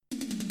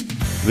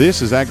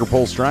This is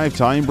AgriPulse Drive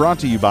Time, brought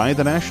to you by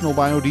the National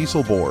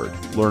Biodiesel Board.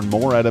 Learn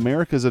more at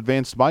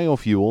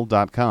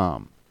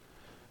americasadvancedbiofuel.com.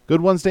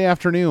 Good Wednesday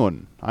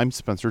afternoon. I'm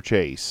Spencer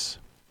Chase.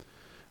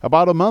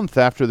 About a month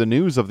after the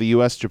news of the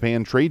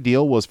U.S.-Japan trade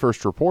deal was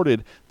first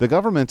reported, the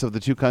government of the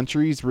two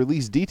countries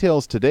released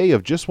details today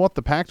of just what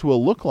the pact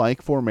will look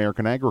like for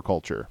American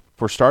agriculture.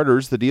 For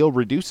starters, the deal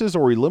reduces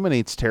or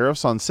eliminates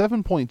tariffs on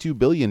 $7.2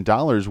 billion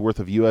worth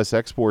of U.S.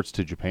 exports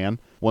to Japan.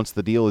 Once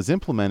the deal is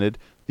implemented,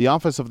 the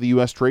Office of the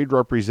U.S. Trade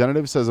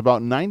Representative says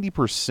about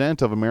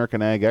 90% of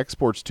American ag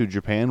exports to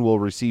Japan will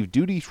receive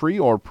duty-free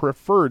or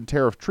preferred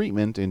tariff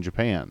treatment in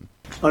Japan.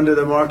 Under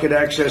the Market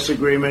Access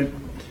Agreement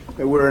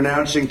that we're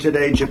announcing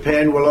today,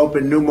 Japan will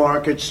open new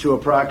markets to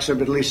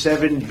approximately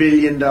 $7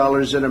 billion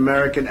in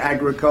American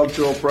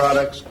agricultural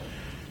products.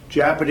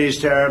 Japanese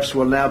tariffs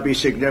will now be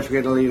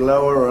significantly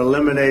lower or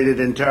eliminated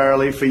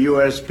entirely for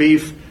U.S.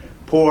 beef,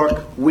 pork,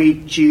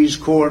 wheat, cheese,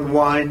 corn,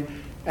 wine,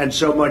 and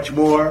so much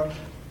more.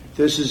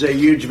 This is a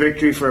huge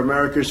victory for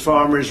America's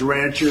farmers,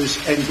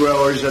 ranchers, and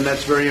growers, and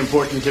that's very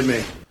important to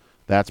me.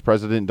 That's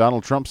President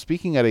Donald Trump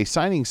speaking at a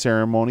signing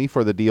ceremony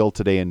for the deal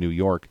today in New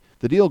York.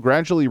 The deal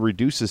gradually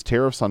reduces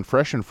tariffs on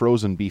fresh and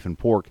frozen beef and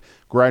pork,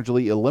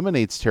 gradually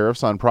eliminates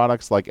tariffs on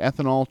products like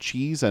ethanol,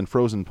 cheese, and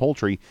frozen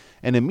poultry,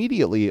 and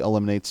immediately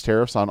eliminates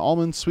tariffs on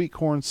almonds, sweet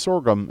corn,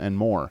 sorghum, and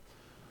more.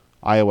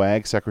 Iowa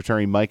Ag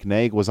Secretary Mike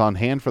Naig was on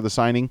hand for the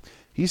signing.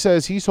 He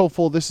says he's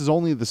hopeful this is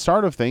only the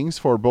start of things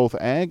for both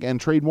ag and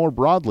trade more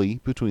broadly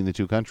between the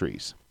two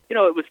countries. You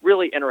know, it was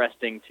really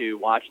interesting to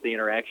watch the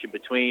interaction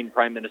between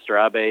Prime Minister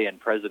Abe and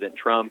President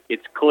Trump.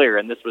 It's clear,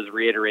 and this was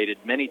reiterated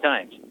many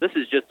times, this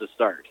is just a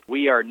start.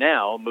 We are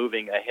now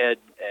moving ahead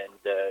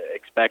and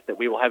expect that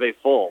we will have a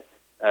full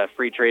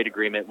free trade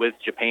agreement with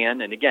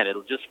Japan. And again,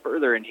 it'll just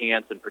further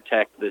enhance and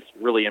protect this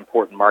really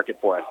important market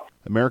for us.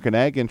 American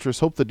ag interests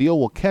hope the deal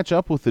will catch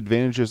up with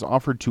advantages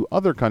offered to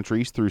other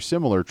countries through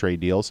similar trade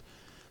deals.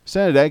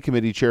 Senate Ag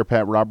Committee Chair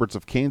Pat Roberts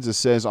of Kansas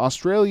says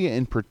Australia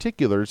in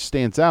particular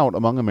stands out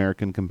among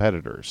American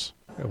competitors.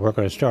 We're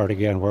going to start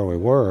again where we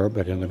were,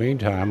 but in the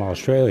meantime,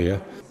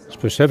 Australia,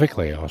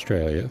 specifically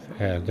Australia,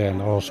 and then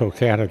also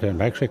Canada and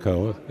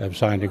Mexico have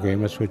signed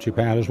agreements with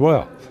Japan as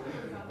well.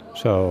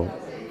 So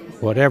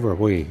whatever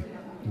we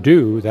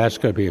do, that's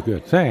going to be a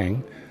good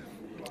thing,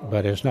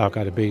 but it's not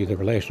going to be the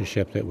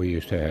relationship that we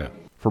used to have.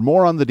 For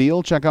more on the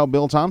deal, check out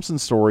Bill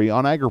Thompson's story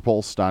on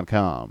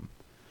agripulse.com.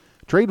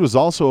 Trade was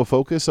also a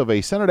focus of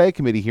a Senate Ag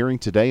Committee hearing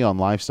today on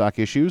livestock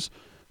issues.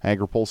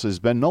 AgriPulse's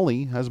Ben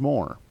Nulley has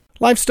more.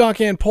 Livestock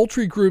and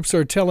poultry groups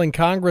are telling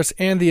Congress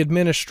and the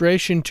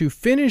administration to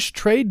finish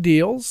trade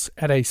deals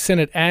at a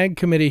Senate Ag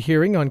Committee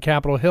hearing on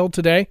Capitol Hill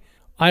today.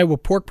 Iowa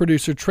pork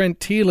producer Trent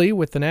Thiele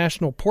with the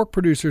National Pork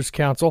Producers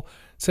Council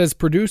says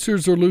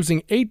producers are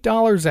losing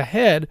 $8 a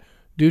head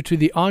due to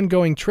the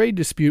ongoing trade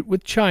dispute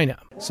with China.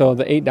 So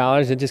the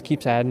 $8, it just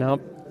keeps adding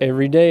up.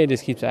 Every day it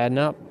just keeps adding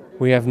up.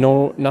 We have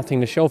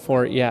nothing to show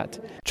for it yet.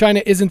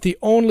 China isn't the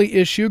only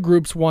issue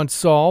groups want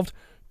solved.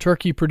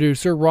 Turkey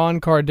producer Ron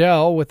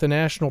Cardell with the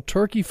National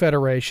Turkey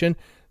Federation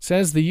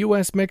says the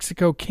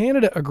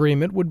U.S.-Mexico-Canada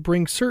agreement would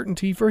bring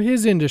certainty for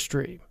his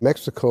industry.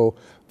 Mexico,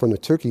 from the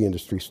turkey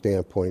industry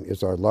standpoint,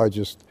 is our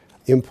largest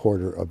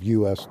importer of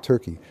U.S.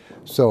 turkey.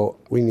 So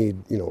we need,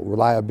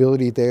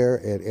 reliability there,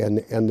 and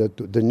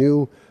the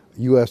new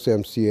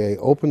USMCA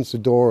opens the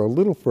door a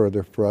little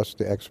further for us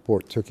to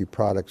export turkey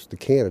products to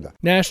Canada.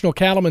 National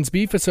Cattlemen's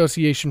Beef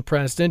Association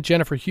President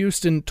Jennifer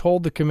Houston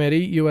told the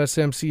committee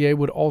USMCA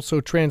would also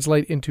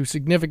translate into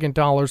significant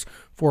dollars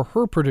for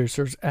her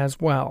producers as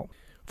well.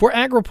 For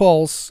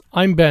AgriPulse,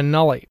 I'm Ben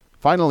Nulley.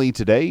 Finally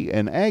today,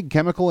 an ag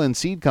chemical and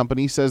seed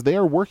company says they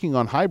are working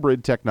on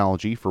hybrid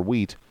technology for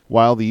wheat.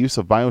 While the use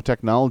of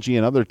biotechnology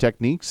and other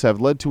techniques have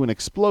led to an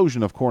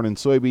explosion of corn and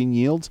soybean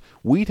yields,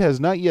 wheat has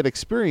not yet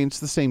experienced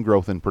the same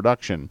growth in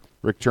production.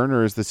 Rick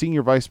Turner is the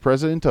Senior Vice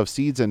President of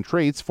Seeds and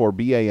Traits for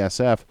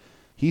BASF.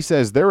 He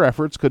says their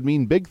efforts could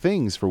mean big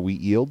things for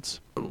wheat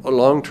yields.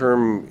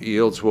 Long-term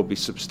yields will be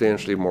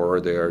substantially more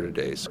than they are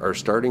today. Our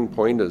starting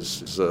point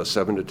is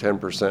 7 to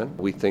 10%.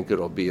 We think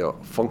it'll be a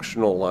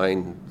functional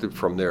line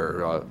from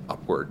there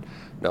upward.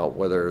 Now,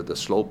 whether the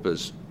slope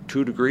is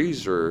 2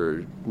 degrees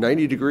or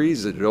 90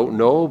 degrees, I don't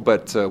know,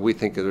 but we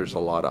think there's a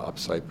lot of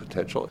upside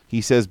potential.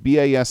 He says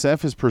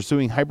BASF is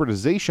pursuing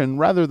hybridization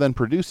rather than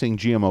producing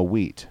GMO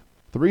wheat.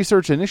 The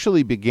research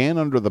initially began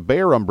under the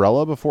Bayer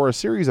umbrella before a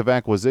series of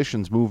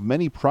acquisitions moved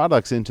many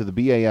products into the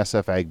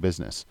BASF ag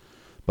business.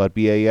 But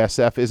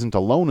BASF isn't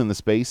alone in the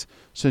space.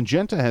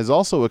 Syngenta has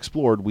also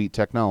explored wheat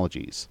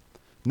technologies.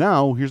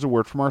 Now, here's a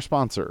word from our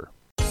sponsor.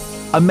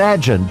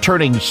 Imagine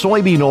turning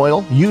soybean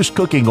oil, used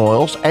cooking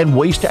oils, and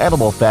waste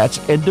animal fats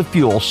into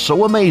fuel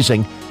so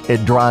amazing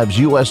it drives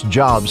U.S.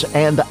 jobs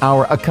and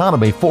our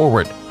economy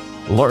forward.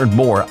 Learn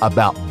more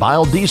about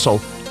biodiesel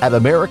at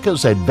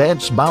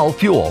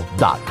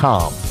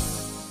americasadvancedbiofuel.com.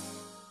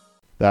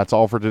 That's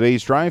all for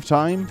today's Drive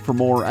Time. For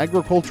more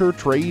agriculture,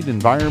 trade,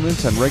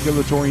 environment, and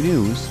regulatory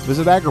news,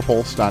 visit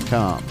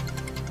agripulse.com.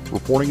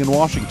 Reporting in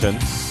Washington,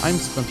 I'm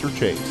Spencer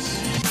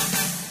Chase.